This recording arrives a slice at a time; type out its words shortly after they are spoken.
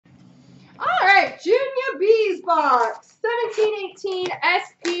Junyab box, 1718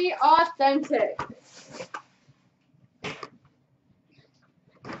 SP Authentic.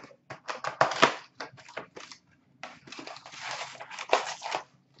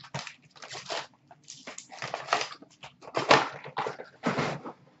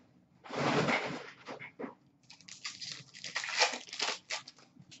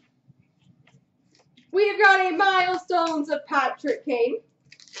 We've got a Milestones of Patrick Kane.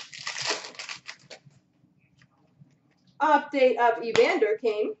 Update of Evander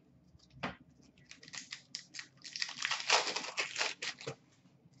Kane.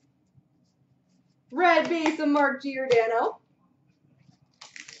 Red base of Mark Giordano.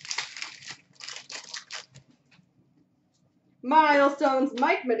 Milestones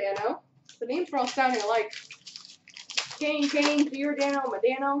Mike Modano. The names are all sounding alike. Kane, Giordano,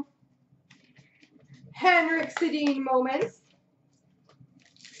 Modano. Henrik Sedin Moments.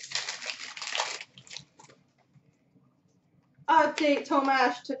 Update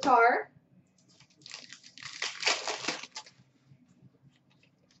Tomas Tatar.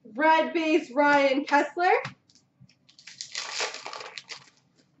 Red base Ryan Kessler.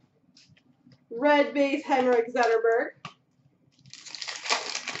 Red base Henrik Zetterberg.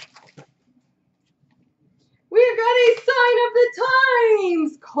 We've got a Sign of the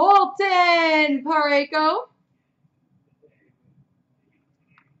Times, Colton Parayko.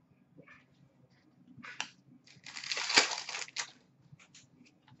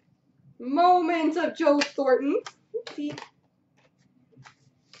 Moment of Joe Thornton. Oopsie.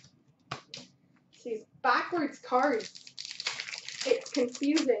 These backwards cards. It's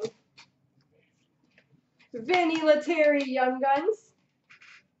confusing. Vinny Lettieri Young Guns.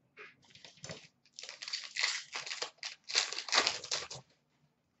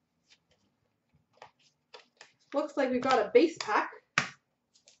 Looks like we've got a base pack.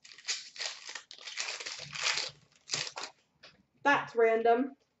 That's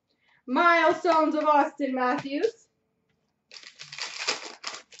random. Milestones of Austin Matthews.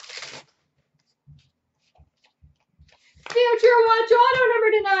 Future Watch Auto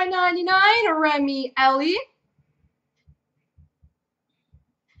number to 999, Remy Ellie.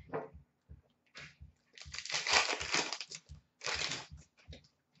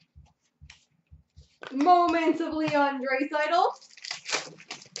 Moments of Leon Draisaitl.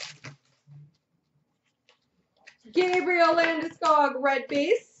 Gabriel Landeskog red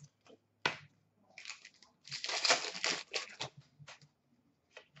base.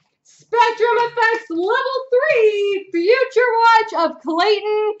 Spectrum Effects Level 3 Future Watch of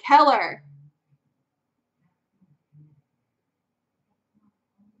Clayton Keller.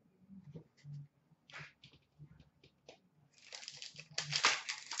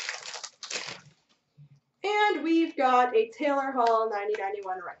 And we've got a Taylor Hall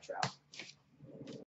 9091 Retro.